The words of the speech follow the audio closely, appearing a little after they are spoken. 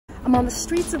I'm on the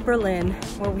streets of Berlin,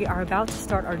 where we are about to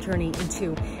start our journey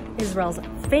into Israel's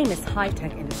famous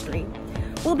high-tech industry.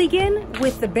 We'll begin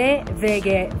with the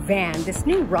BWG van, this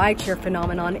new rideshare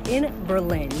phenomenon in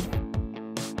Berlin.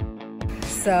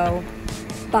 So,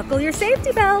 buckle your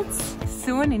safety belts.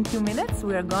 Soon, in 2 minutes,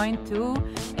 we are going to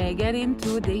get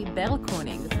into the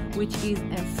BerlKönig, which is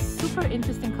a super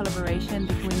interesting collaboration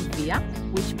between VIA,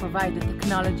 which provides the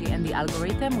technology and the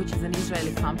algorithm, which is an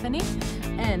Israeli company,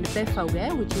 and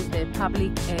BWG, which is the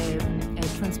public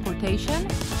transportation,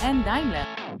 and Daimler.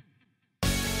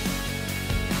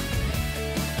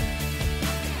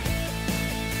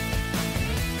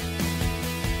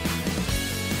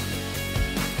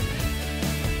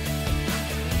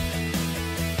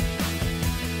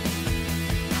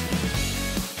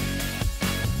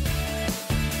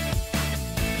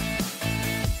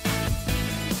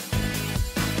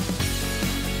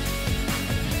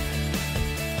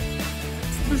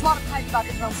 There's a lot of hype about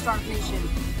Israel's Startup Nation.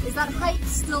 Is that hype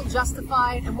still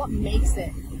justified, and what makes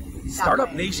it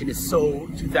Startup Nation is so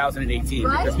 2018,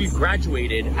 right? Because we've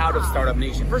graduated out of Startup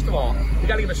Nation. First of all, we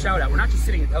got to give a shout out. We're not just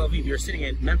sitting in Tel Aviv. You're sitting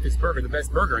at Memphis Burger, the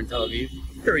best burger in Tel Aviv,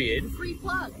 period. Free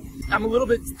plug. I'm a little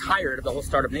bit tired of the whole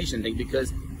Startup Nation thing,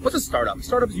 because what's a startup? A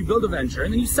startup is you build a venture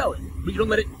and then you sell it, but you don't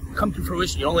let it come to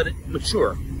fruition. You don't let it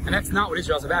mature. And that's not what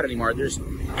Israel's about anymore. There's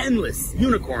endless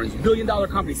unicorns, billion-dollar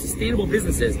companies, sustainable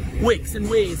businesses, Wix and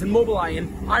Waze and Mobileye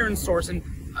and Iron Source and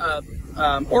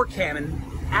Orcam and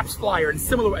Apps Flyer and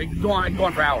similar. I can go on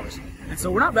for hours. And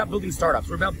so we're not about building startups.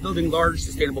 We're about building large,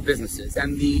 sustainable businesses.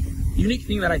 And the unique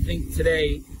thing that I think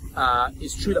today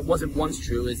is true that wasn't once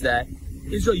true is that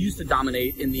Israel used to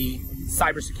dominate in the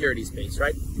cybersecurity space,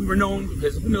 right? We were known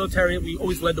because of the military. We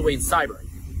always led the way in cyber.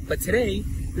 But today,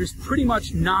 there's pretty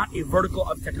much not a vertical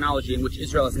of technology in which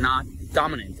Israel is not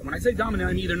dominant. And when I say dominant,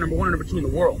 I mean either number one or number two in the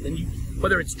world. And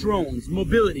whether it's drones,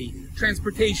 mobility,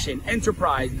 transportation,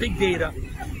 enterprise, big data,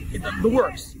 the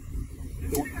works.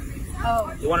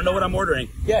 Oh. You want to know what I'm ordering?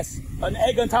 Yes, an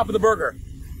egg on top of the burger.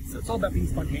 So it's all about being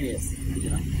spontaneous, you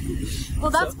know?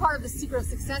 Well, that's part of the secret of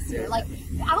success here. Like,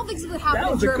 I don't think this would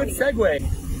happen in Germany. That was a good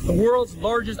segue. The world's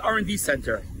largest R&D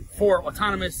center for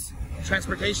autonomous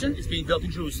transportation is being built in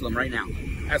Jerusalem right now,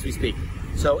 as we speak.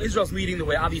 So Israel's leading the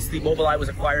way. Obviously, Mobileye was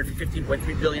acquired for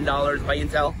 $15.3 billion by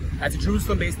Intel. That's a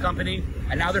Jerusalem-based company.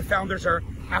 And now their founders are,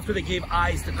 after they gave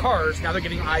eyes to cars, now they're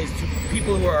giving eyes to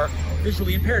people who are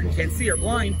visually impaired and can't see or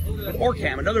blind, with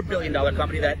Orcam, another billion-dollar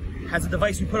company that has a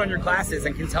device you put on your glasses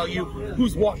and can tell you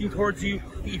who's walking towards you.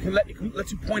 It can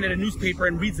let you point at a newspaper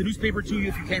and reads the newspaper to you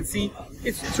if you can't see.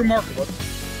 It's remarkable.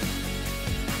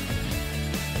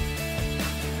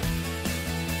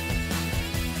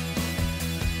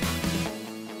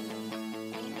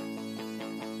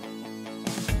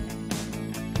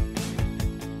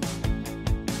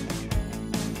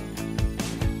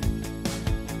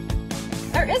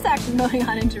 There is action going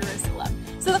on in Jerusalem.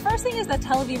 So the first thing is that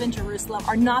Tel Aviv and Jerusalem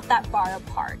are not that far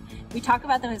apart. We talk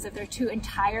about them as if they're two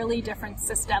entirely different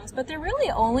systems, but they're really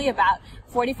only about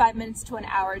 45 minutes to an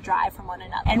hour drive from one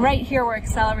another. And right here we're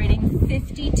accelerating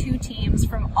 52 teams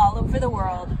from all over the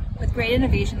world with great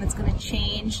innovation that's going to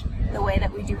change the way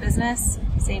that we do business,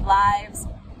 save lives,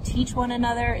 teach one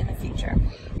another in the future.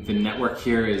 The network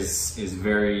here is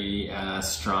very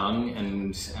strong,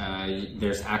 and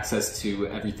there's access to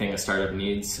everything a startup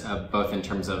needs, both in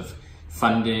terms of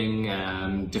funding,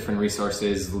 different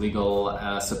resources, legal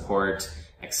support,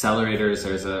 accelerators.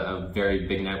 There's a very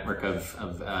big network of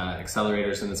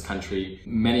accelerators in this country.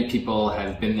 Many people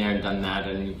have been there and done that,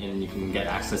 and you can get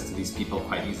access to these people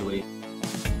quite easily.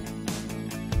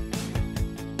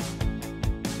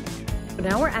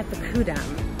 Now we're at the Kudam,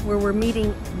 where we're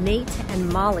meeting Nate and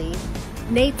Molly.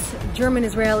 Nate's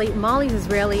German-Israeli, Molly's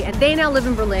Israeli, and they now live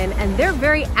in Berlin, and they're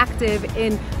very active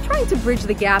in trying to bridge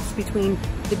the gaps between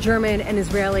the German and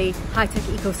Israeli high-tech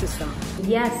ecosystem.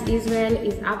 Yes, Israel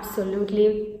is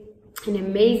absolutely an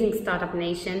amazing startup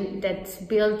nation that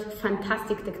built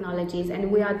fantastic technologies,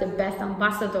 and we are the best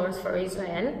ambassadors for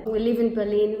Israel. We live in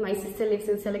Berlin, my sister lives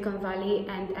in Silicon Valley,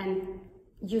 and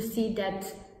you see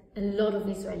that a lot of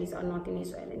Israelis are not in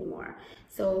Israel anymore.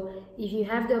 So if you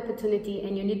have the opportunity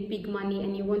and you need big money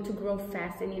and you want to grow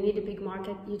fast and you need a big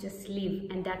market, you just leave,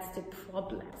 and that's the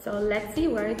problem. So let's see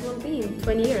where it will be in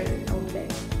 20 years, I would say.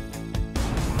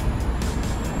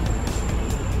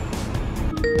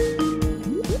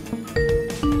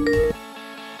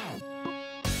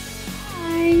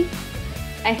 Hi.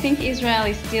 I think Israel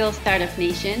is still a startup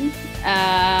nation,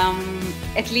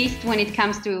 at least when it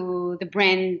comes to the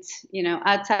brand,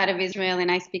 outside of Israel,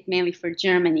 and I speak mainly for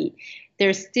Germany.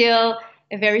 There's still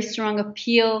a very strong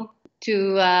appeal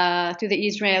to the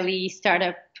Israeli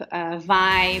startup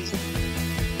vibe.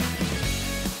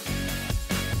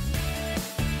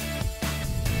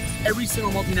 Every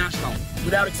single multinational,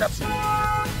 without exception,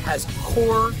 has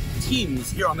core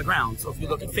teams here on the ground. So if you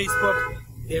look at Facebook,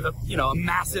 they have a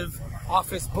massive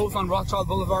office both on Rothschild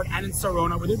Boulevard and in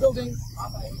Sarona, where they're building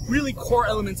really core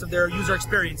elements of their user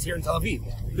experience here in Tel Aviv.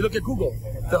 You look at Google,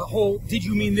 the whole "did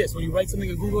you mean this?" When you write something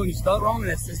in Google and you spell it wrong,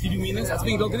 and it says "did you mean this?" That's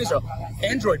being built in Israel.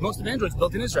 Android, most of Android's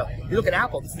built in Israel. You look at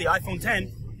Apple, this is the iPhone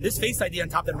 10. This Face ID on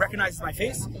top that recognizes my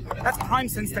face, that's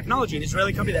PrimeSense technology, an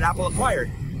Israeli company that Apple acquired.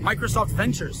 Microsoft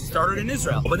Ventures started in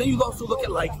Israel. But then you also look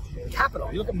at like capital.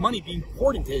 You look at money being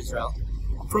poured into Israel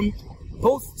from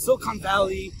both Silicon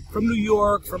Valley, from New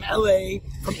York, from LA,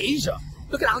 from Asia.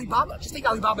 Look at Alibaba. Just take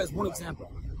Alibaba as one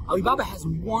example. Alibaba has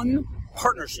one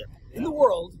partnership in the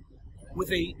world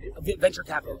with a venture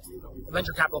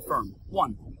capital firm.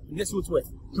 One. And guess who it's with?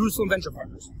 Jerusalem Venture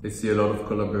Partners. I see a lot of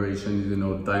collaborations,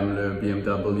 Daimler,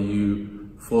 BMW,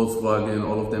 Volkswagen,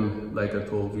 all of them, like I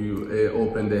told you,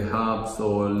 open their hubs,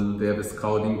 or they have a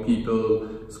scouting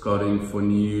for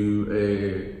new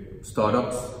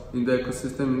startups in the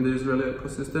ecosystem, in the Israeli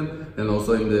ecosystem, and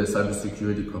also in the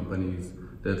cybersecurity companies,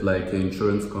 that like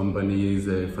insurance companies,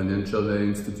 financial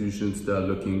institutions that are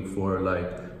looking for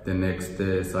like the next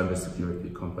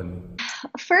cybersecurity company.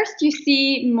 First, you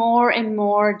see more and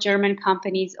more German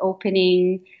companies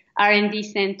opening R&D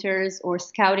centers or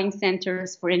scouting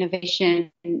centers for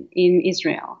innovation in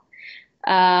Israel.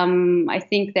 I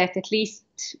think that at least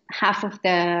half of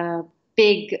the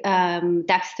big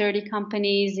DAX 30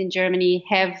 companies in Germany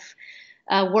have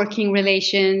working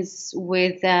relations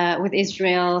with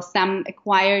Israel. Some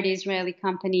acquired Israeli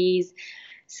companies.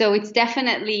 So it's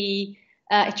definitely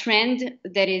a trend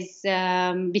that is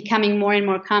becoming more and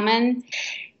more common.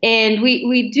 And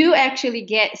we do actually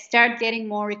start getting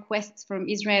more requests from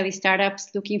Israeli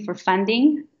startups looking for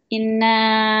funding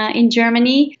in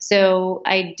Germany. So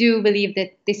I do believe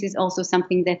that this is also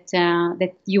something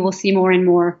that you will see more and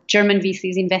more German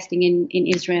VCs investing in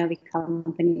Israeli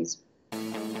companies.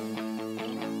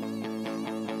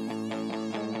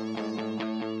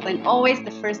 And always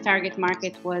the first target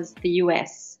market was the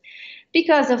US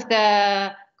because of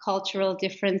the cultural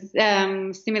difference,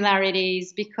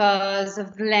 similarities, because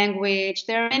of the language.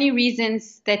 There are many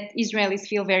reasons that Israelis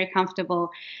feel very comfortable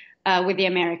with the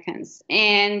Americans.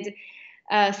 And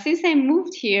since I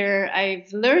moved here,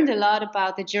 I've learned a lot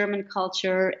about the German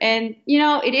culture. And,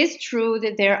 it is true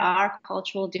that there are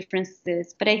cultural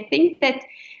differences, but I think that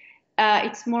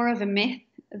it's more of a myth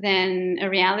than a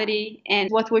reality. And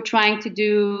what we're trying to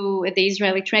do at the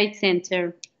Israeli Trade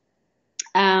Center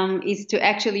is to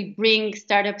actually bring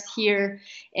startups here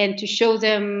and to show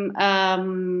them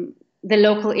the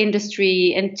local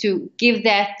industry, and to give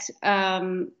that,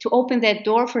 to open that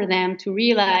door for them to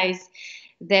realize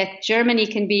that Germany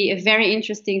can be a very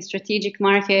interesting strategic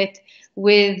market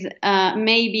with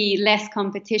maybe less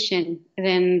competition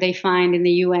than they find in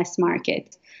the US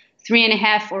market.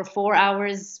 3.5 or 4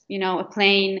 hours, a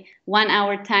plane, 1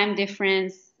 hour time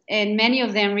difference, and many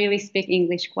of them really speak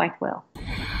English quite well.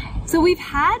 So we've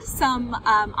had some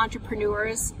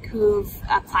entrepreneurs who've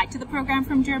applied to the program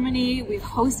from Germany. We've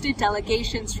hosted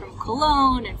delegations from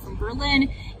Cologne and from Berlin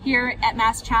here at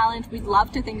Mass Challenge. We'd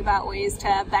love to think about ways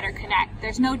to better connect.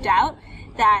 There's no doubt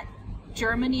that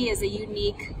Germany is a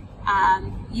unique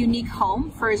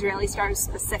home for Israeli startups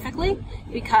specifically,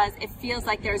 because it feels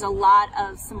like there's a lot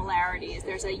of similarities.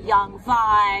 There's a young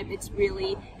vibe. It's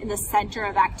really in the center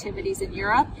of activities in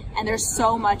Europe, and there's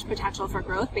so much potential for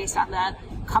growth based on the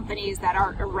companies that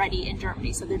are already in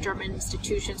Germany. So the German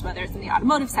institutions, whether it's in the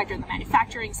automotive sector, the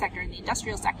manufacturing sector, and the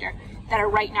industrial sector, that are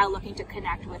right now looking to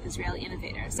connect with Israeli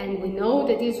innovators. And we know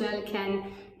that Israel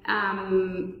can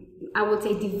I would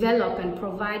say develop and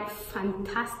provide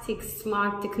fantastic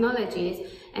smart technologies,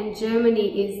 and Germany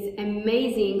is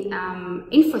amazing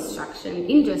infrastructure,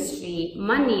 industry,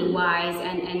 money-wise,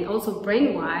 and also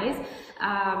brain-wise.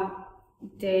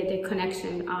 The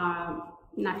connection are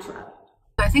natural.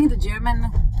 I think the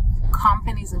German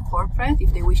companies and corporate,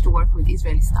 if they wish to work with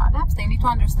Israeli startups, they need to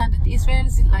understand that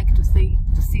Israelis like to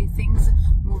see things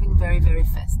moving very, very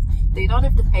fast. They don't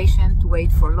have the patience to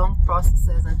wait for long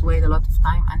processes and to wait a lot of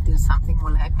time until something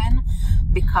will happen,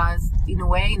 because in a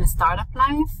way, in a startup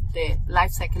life, the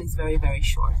life cycle is very, very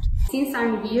short. Since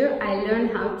I'm here, I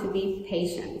learned how to be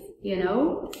patient.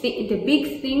 The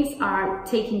big things are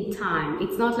taking time.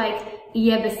 It's not like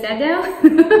 "yeh beseder,"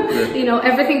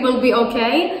 everything will be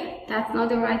okay. That's not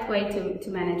the right way to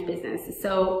manage business.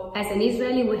 So as an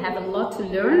Israeli, we have a lot to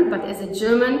learn, but as a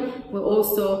German, we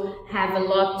also have a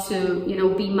lot to,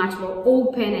 be much more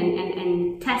open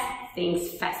and test things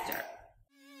faster.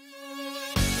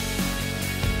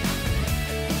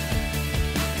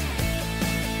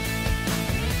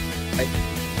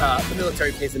 the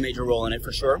military plays a major role in it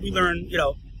for sure. We learn,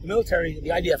 the military, the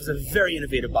IDF is a very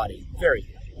innovative body, very.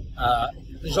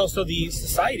 There's also the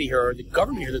society here, or the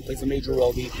government here that plays a major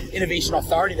role, the innovation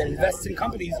authority that invests in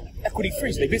companies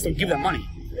equity-free, so they basically give them money.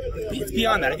 It's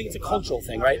beyond that. I think it's a cultural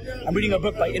thing, right? I'm reading a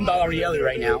book by Inbal Arieli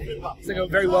right now. It's like a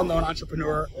very well-known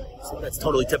entrepreneur. So that's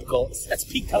totally typical. That's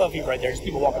peak Tel Aviv right there. There's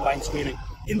people walking by and screaming.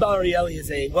 Inbal Arieli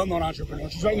is a well-known entrepreneur.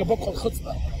 She's writing a book called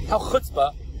Chutzpah. How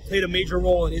Chutzpah played a major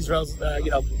role in Israel's,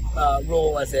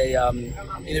 role as a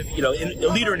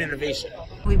leader in innovation.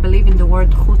 We believe in the word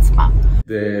chutzpah.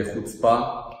 The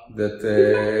chutzpah that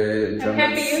I'm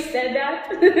happy you said that.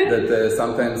 that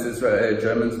sometimes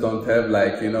Germans don't have,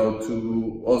 and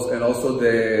also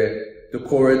the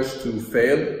courage to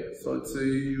fail. So it's a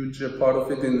huge part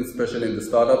of it, especially in the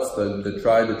startups. They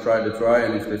try,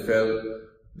 and if they fail,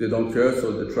 they don't care,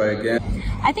 so they try again.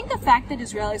 I think the fact that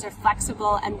Israelis are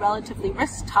flexible and relatively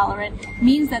risk tolerant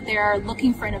means that they're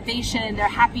looking for innovation, they're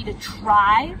happy to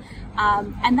try,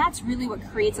 and that's really what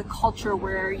creates a culture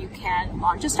where you can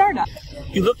launch a startup.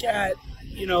 You look at,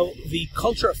 the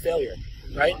culture of failure,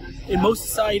 right? In most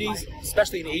societies,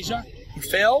 especially in Asia, you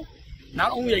fail,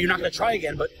 not only are you not going to try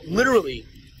again, but literally,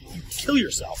 you kill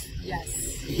yourself. Yes.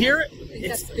 Here,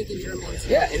 that's big in Germany.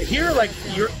 Yeah, and here,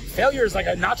 your failure is like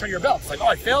a notch on your belt. It's like,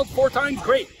 I failed 4 times,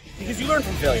 great. Because you learn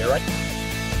from failure, right?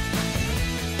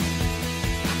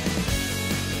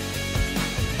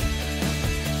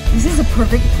 This is a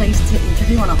perfect place to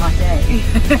interview on a hot day.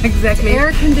 Exactly.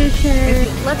 Air conditioned.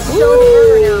 Let's show the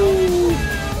burger now.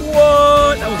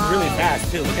 What? That was really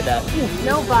fast too. Look at that.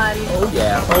 Nobody. Oh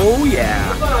yeah. Oh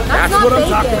yeah. That's not what I'm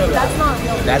bacon. talking about. That's not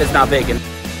real. That is not bacon.